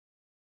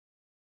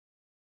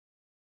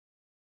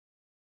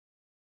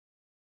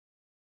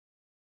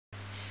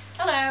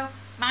Hello,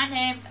 my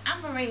name's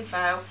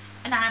Vaux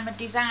and I'm a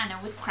designer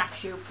with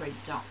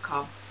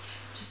Craftsuprint.com.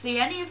 To see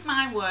any of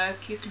my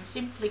work you can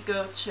simply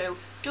go to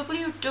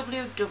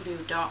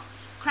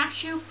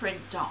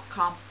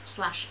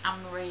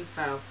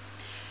www.craftsuprint.com/AnnmarieVaux.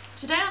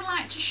 Today I'd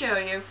like to show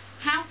you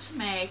how to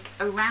make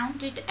a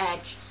rounded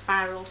edge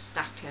spiral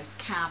stacker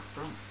card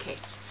front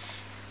kit.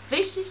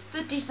 This is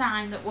the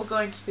design that we're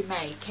going to be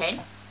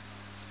making.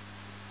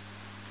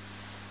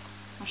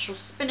 I shall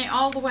spin it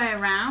all the way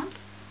around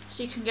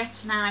so you can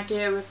get an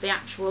idea of the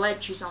actual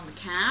edges on the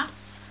card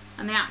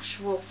and the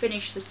actual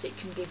finish that it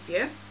can give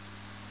you.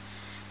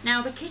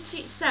 Now the kit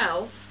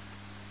itself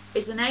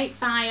is an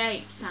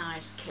 8x8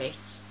 size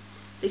kit.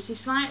 This is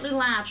slightly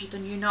larger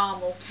than your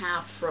normal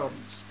card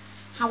fronts.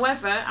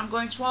 However, I'm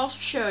going to also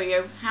show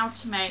you how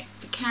to make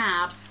the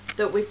card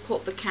that we've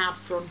put the card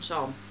front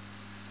on.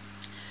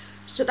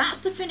 So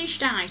that's the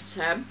finished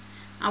item.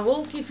 I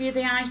will give you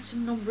the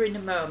item number in a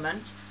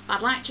moment, but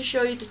I'd like to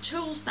show you the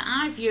tools that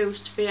I've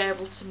used to be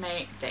able to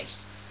make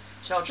this.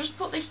 So I'll just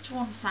put this to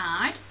one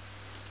side.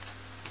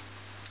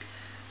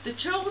 The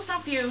tools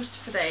I've used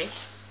for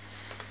this: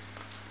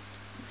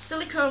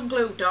 silicone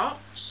glue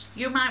dots.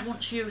 You might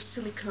want to use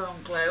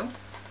silicone glue.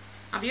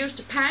 I've used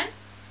a pen,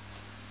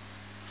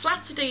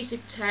 flat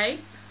adhesive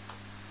tape,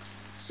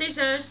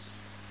 scissors,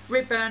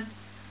 ribbon,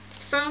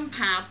 foam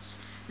pads.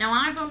 Now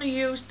I've only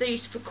used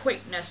these for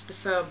quickness, the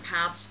foam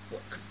pads,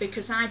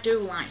 because I do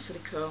like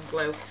silicone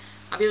glue.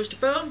 I've used a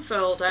bone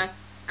folder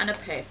and a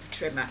paper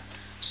trimmer.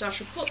 So I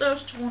shall put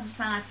those to one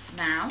side for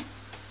now.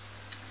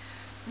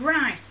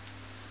 Right,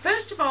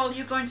 first of all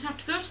you're going to have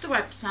to go to the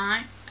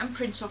website and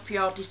print off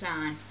your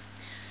design.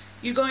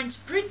 You're going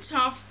to print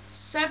off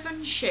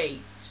 7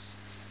 sheets.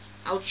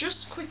 I'll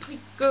just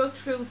quickly go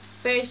through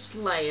base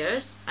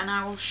layers and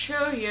I will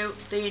show you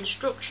the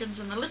instructions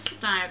and the little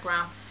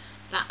diagram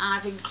that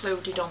I've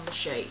included on the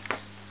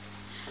sheets.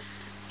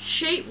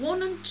 Sheet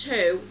 1 and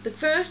 2, the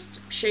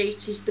first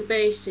sheet is the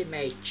base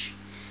image.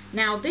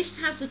 Now this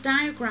has a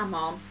diagram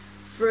on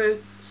for a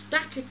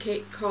stacker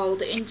kit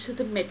called Into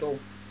the Middle.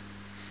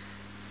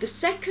 The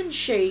second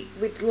sheet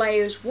with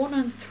layers 1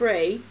 and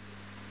 3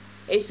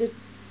 is a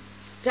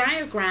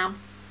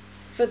diagram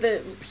for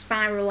the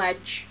spiral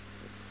edge,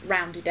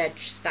 rounded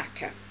edge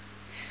stacker.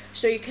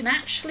 So you can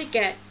actually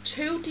get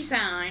 2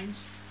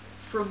 designs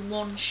from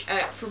one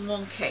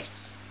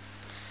kit.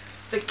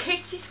 The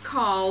kit is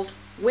called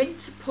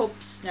Winter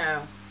Pub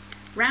Snow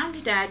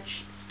Rounded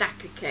Edge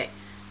Stacker Kit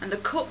and the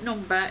cut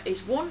number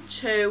is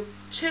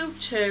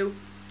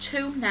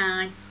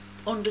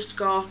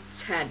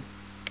 122229_10.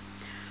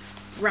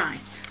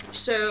 Right,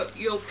 so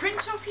you'll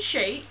print off your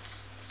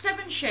sheets,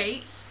 7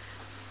 sheets.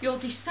 You'll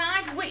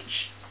decide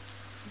which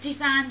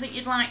design that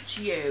you'd like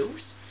to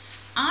use.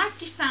 I've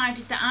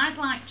decided that I'd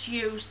like to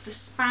use the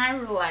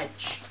spiral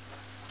edge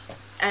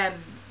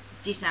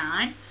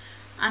design,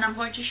 and I'm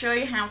going to show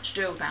you how to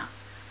do that.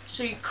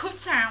 So you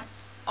cut out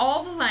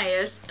all the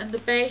layers and the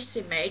base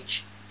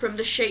image from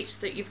the sheets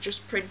that you've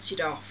just printed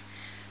off.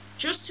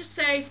 Just to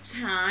save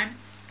time,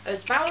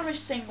 as Valerie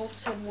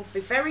Singleton would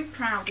be very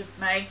proud of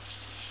me,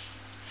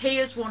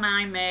 here's one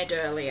I made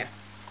earlier.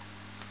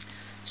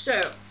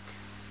 So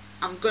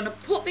I'm going to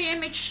put the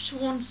image to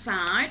one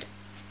side.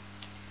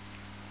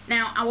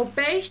 Now our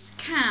base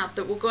card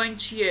that we're going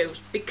to use,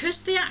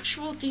 because the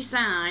actual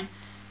design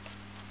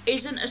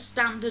isn't a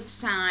standard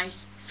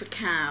size for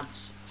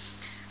cards,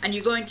 and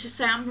you're going to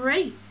say,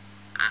 Anne-Marie,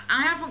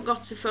 I haven't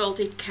got a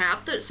folded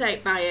card that's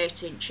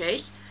 8x8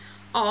 inches,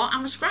 or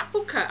I'm a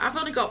scrapbooker, I've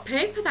only got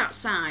paper that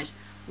size,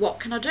 what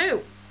can I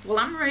do? Well,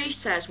 Anne-Marie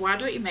says, why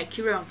don't you make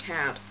your own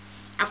card?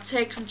 I've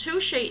taken 2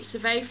 sheets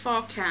of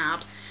A4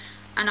 card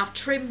and I've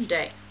trimmed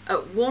it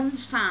at one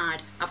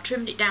side. I've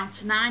trimmed it down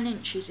to 9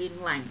 inches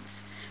in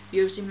length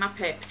using my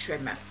paper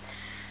trimmer.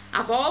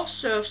 I've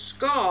also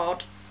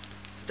scored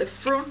the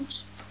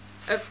front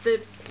of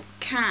the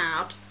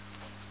card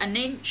 1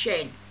 inch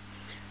in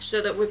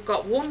so that we've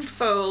got one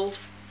fold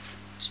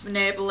to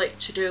enable it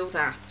to do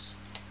that.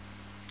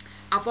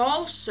 I've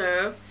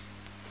also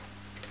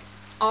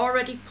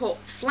already put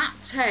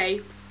flat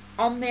tape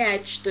on the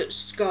edge that's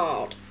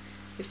scored,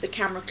 if the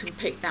camera can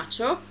pick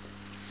that up.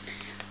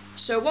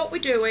 So what we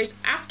do is,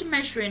 after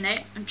measuring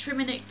it and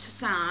trimming it to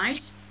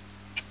size,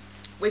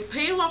 we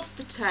peel off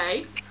the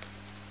tape,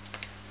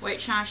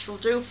 which I shall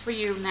do for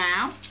you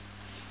now.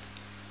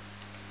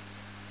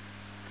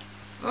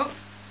 Oh,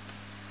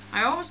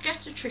 I always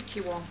get a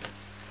tricky one.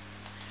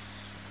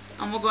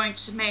 And we're going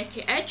to make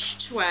it edge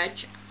to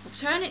edge. I'll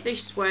turn it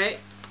this way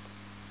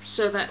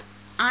so that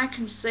I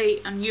can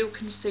see and you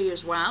can see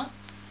as well.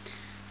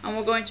 And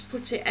we're going to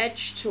put it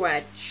edge to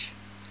edge,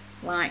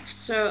 like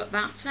so,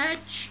 that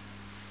edge,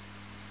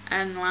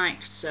 and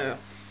like so.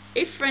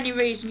 If for any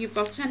reason you've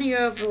got any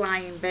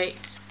overlying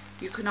bits,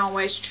 you can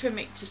always trim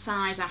it to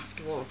size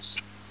afterwards.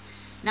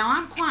 Now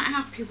I'm quite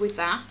happy with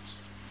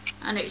that,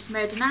 and it's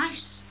made a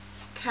nice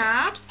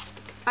card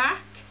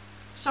back.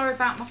 Sorry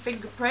about my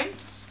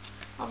fingerprints,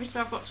 obviously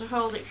I've got to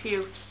hold it for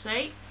you to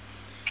see.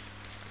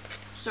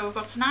 So we've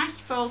got a nice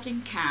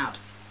folding card.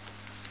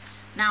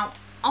 Now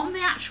On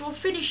the actual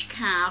finished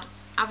card,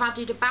 I've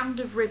added a band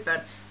of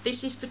ribbon.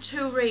 This is for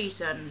two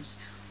reasons.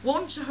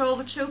 One, to hold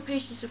the two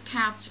pieces of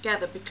card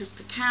together because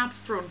the card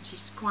front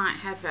is quite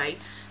heavy,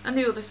 and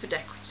the other for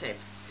decorative.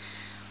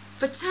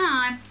 For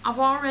time, I've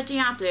already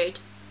added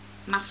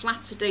my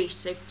flat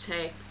adhesive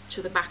tape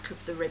to the back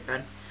of the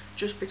ribbon,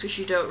 just because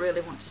you don't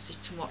really want to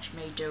sit and watch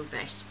me do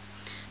this.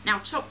 Now,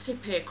 top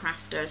tip here,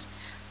 crafters,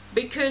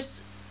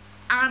 because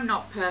I'm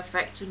not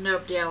perfect and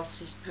nobody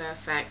else is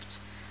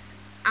perfect,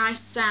 I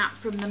start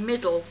from the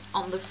middle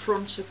on the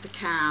front of the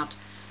card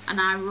and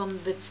I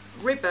run the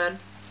ribbon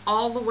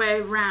all the way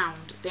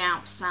around the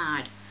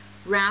outside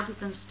rather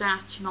than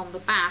starting on the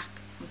back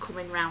and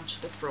coming round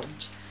to the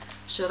front.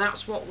 So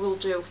that's what we'll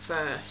do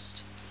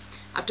first.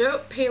 I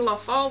don't peel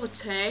off all the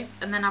tape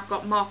and then I've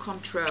got more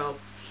control.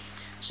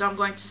 So I'm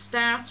going to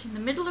start in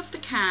the middle of the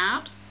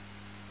card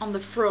on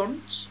the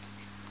front.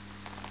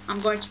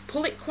 I'm going to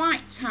pull it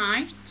quite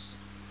tight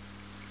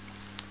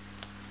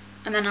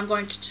and then I'm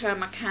going to turn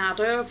my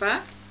card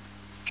over.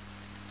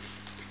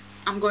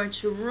 I'm going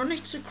to run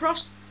it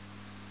across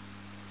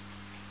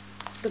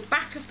the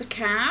back of the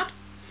card,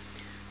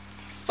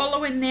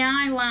 following the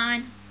eye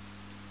line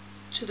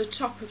to the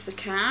top of the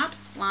card,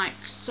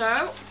 like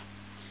so,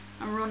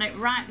 and run it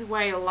right the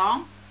way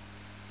along.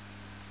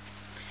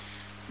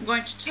 I'm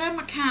going to turn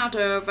my card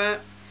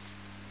over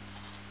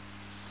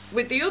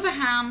with the other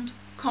hand,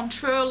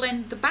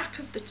 controlling the back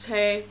of the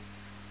tape,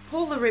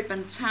 pull the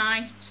ribbon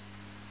tight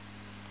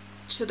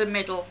to the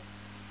middle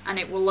and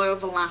it will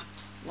overlap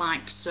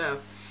like so.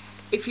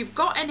 If you've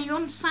got any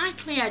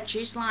unsightly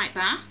edges like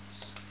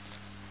that,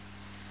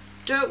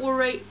 don't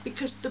worry,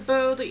 because the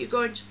bow that you're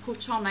going to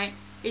put on it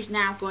is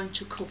now going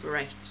to cover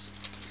it.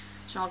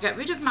 So I'll get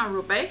rid of my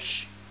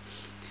rubbish.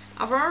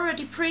 I've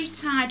already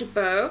pre-tied a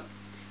bow.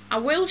 I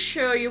will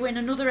show you in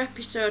another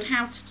episode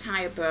how to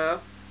tie a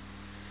bow,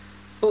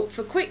 but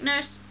for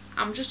quickness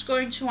I'm just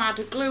going to add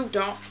a glue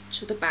dot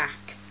to the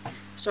back.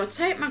 So I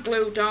take my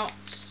glue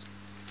dots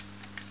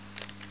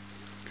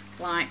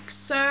like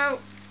so,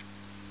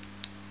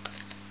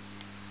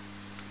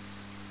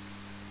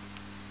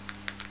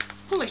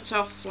 pull it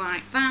off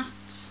like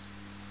that.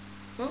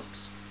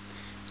 Oops,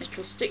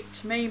 it'll stick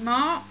to me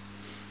more.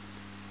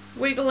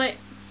 Wiggle it,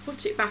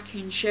 put it back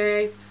in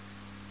shape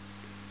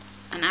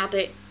and add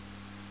it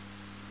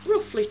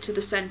roughly to the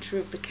centre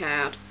of the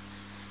card.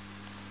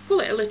 Pull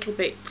it a little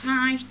bit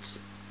tight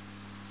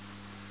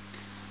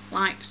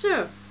like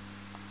so.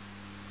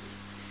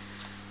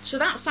 So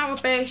that's our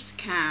base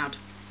card.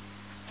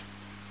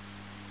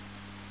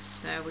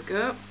 There we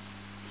go.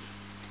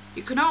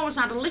 You can always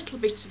add a little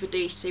bit of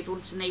adhesive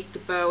underneath the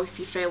bow if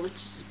you feel that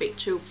it's a bit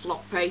too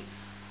floppy,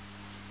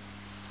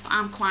 but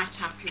I'm quite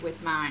happy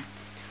with mine.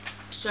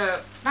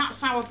 So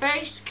that's our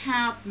base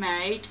card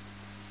made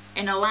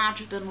in a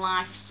larger than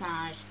life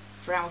size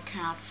for our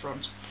card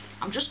front.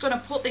 I'm just going to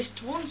put this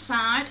to one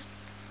side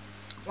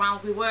while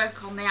we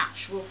work on the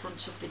actual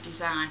front of the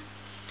design.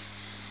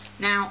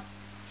 Now,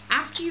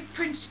 after you've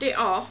printed it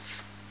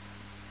off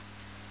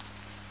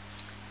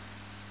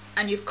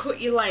and you've cut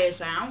your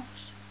layers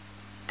out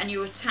and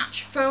you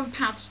attach foam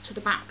pads to the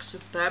backs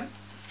of them,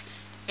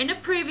 in a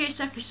previous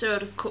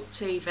episode of Cut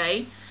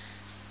TV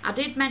I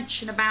did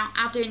mention about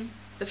adding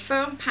the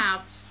foam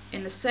pads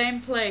in the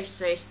same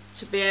places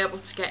to be able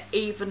to get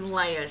even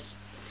layers.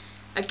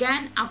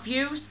 Again, I've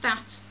used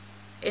that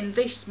in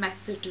this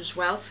method as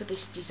well for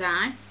this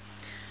design.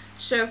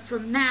 So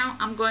from now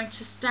I'm going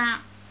to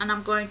start and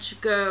I'm going to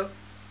go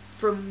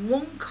from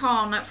one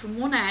corner, from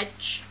one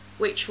edge,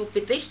 which will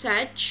be this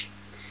edge,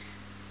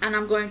 and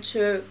I'm going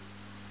to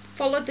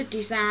follow the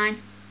design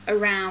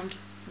around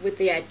with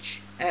the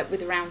edge, with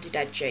the rounded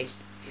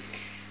edges.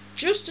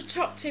 Just a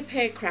top tip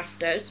here,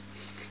 crafters,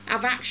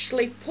 I've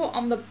actually put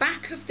on the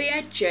back of the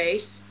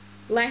edges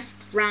left,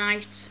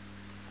 right,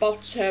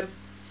 bottom,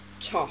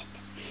 top.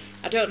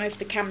 I don't know if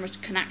the cameras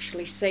can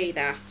actually see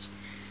that.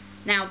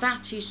 Now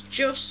that is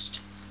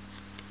just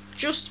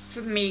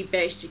for me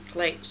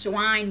basically, so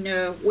I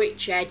know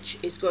which edge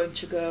is going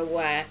to go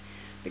where,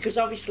 because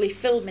obviously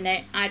filming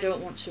it I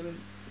don't want to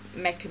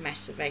make a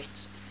mess of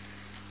it.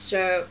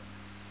 So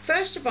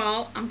first of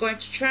all I'm going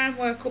to try and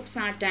work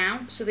upside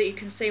down so that you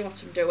can see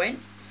what I'm doing.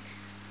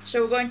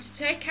 So we're going to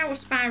take our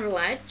spiral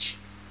edge,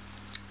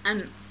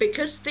 and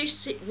because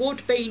this it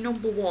would be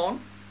number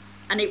one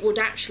and it would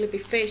actually be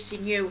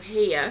facing you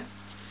here,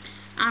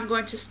 I'm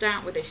going to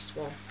start with this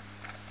one.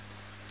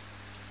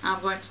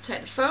 I'm going to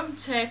take the foam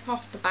tape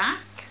off the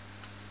back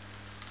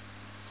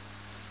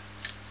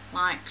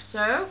like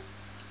so.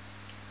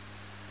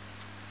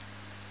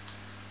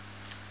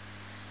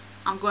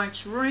 I'm going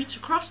to run it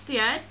across the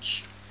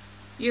edge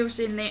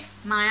using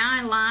my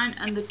eye line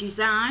and the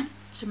design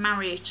to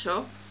marry it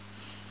up,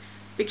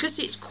 because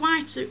it's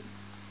quite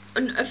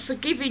a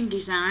forgiving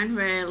design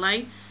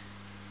really.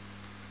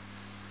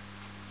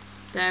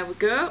 There we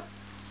go.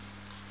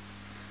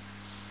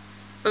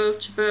 Bow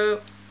to bow,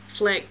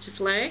 flake to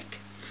flake.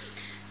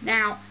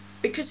 Now,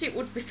 because it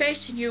would be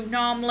facing you,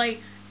 normally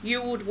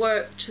you would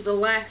work to the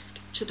left,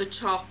 to the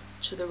top,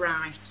 to the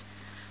right.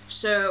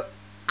 So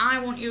I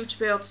want you to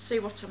be able to see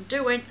what I'm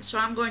doing, so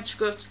I'm going to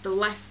go to the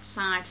left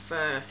side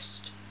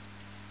first.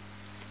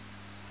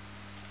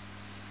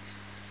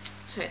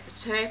 Take the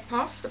tape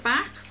off the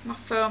back of my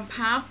foam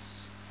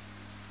pads.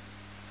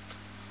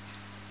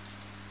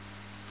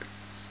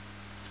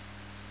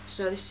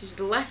 So this is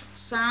the left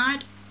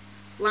side.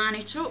 Line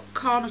it up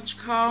corner to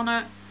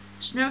corner,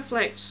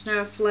 snowflake to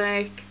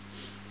snowflake,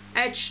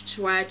 edge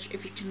to edge.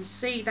 If you can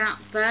see that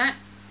there,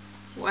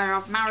 where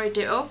I've married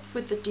it up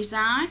with the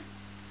design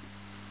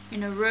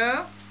in a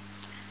row.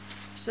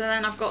 So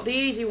then I've got the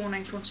easy one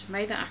in front of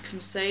me that I can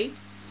see.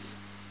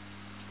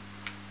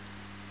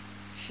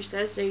 She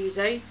says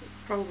easy,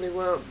 probably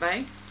won't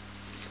be.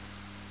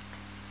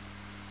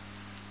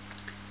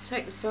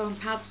 Take the foam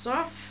pads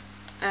off,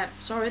 the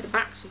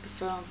backs of the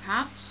foam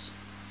pads.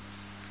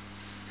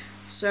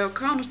 So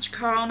corner to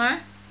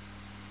corner,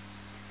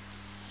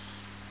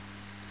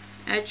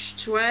 edge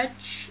to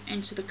edge,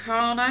 into the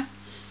corner,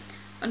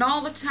 and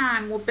all the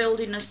time we're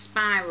building a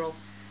spiral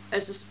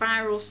as a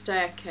spiral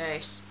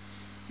staircase.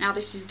 Now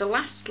this is the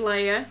last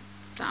layer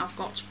that I've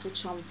got to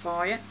put on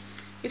for you.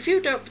 If you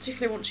don't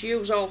particularly want to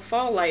use all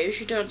 4 layers,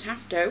 you don't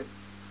have to,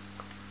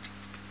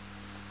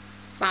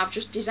 but I've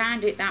just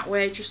designed it that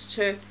way just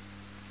to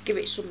give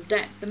it some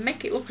depth and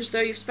make it look as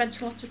though you've spent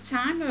a lot of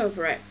time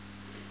over it.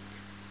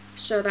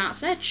 So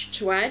that's edge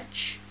to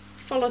edge,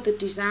 follow the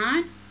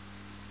design,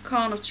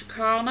 corner to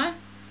corner,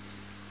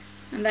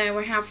 and there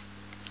we have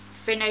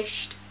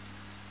finished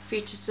for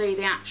you to see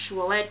the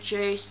actual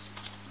edges.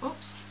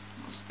 Oops,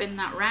 I'll spin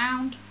that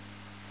round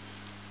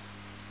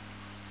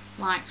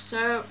like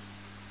so.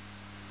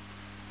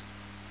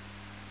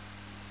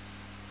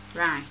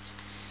 Right,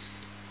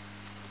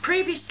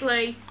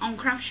 previously on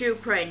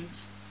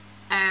Craftsuprint,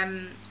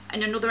 in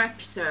another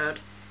episode,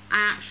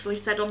 I actually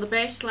said on the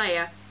base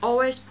layer,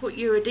 always put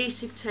your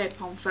adhesive tape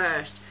on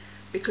first,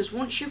 because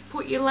once you've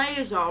put your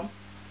layers on,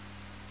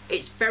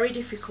 it's very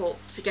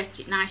difficult to get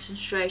it nice and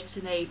straight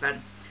and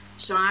even.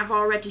 So I've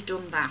already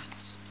done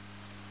that.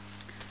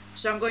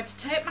 So I'm going to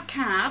take my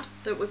card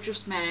that we've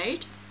just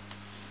made,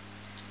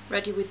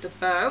 ready with the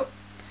bow,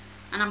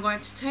 and I'm going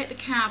to take the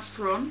card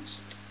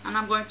front and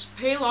I'm going to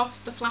peel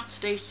off the flat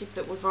adhesive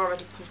that we've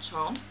already put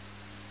on.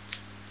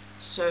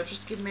 So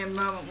just give me a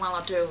moment while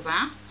I do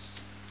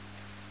that.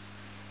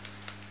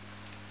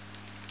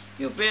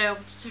 You'll be able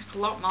to take a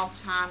lot more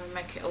time and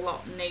make it a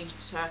lot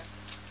neater.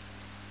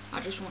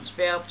 I just want to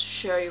be able to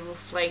show you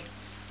roughly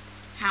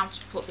how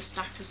to put the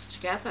stackers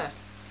together.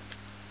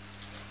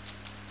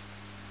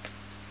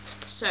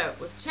 So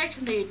we've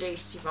taken the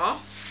adhesive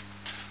off,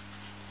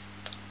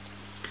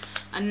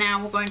 and now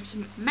we're going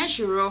to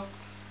measure up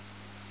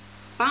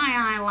by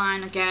eye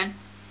line again.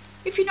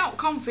 If you're not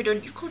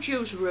confident, you could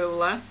use a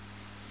ruler.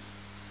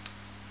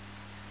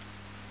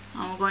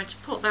 And we're going to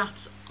put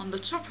that on the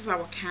top of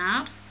our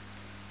card.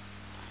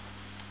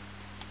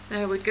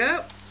 There we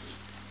go.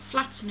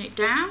 Flatten it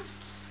down.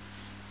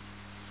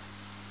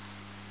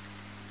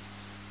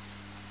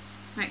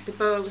 Make the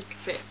bow a little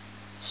bit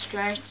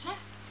straighter.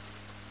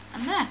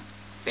 And there,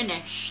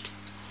 finished.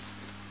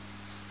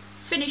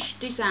 Finished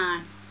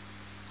design.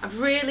 I'd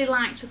really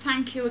like to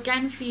thank you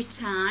again for your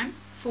time,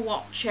 for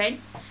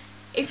watching.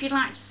 If you'd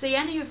like to see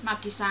any of my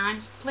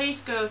designs,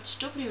 please go to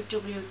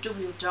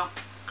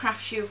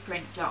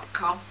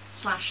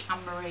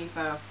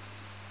www.craftsuprint.com/AnneMarieVaux.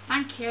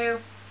 Thank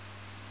you.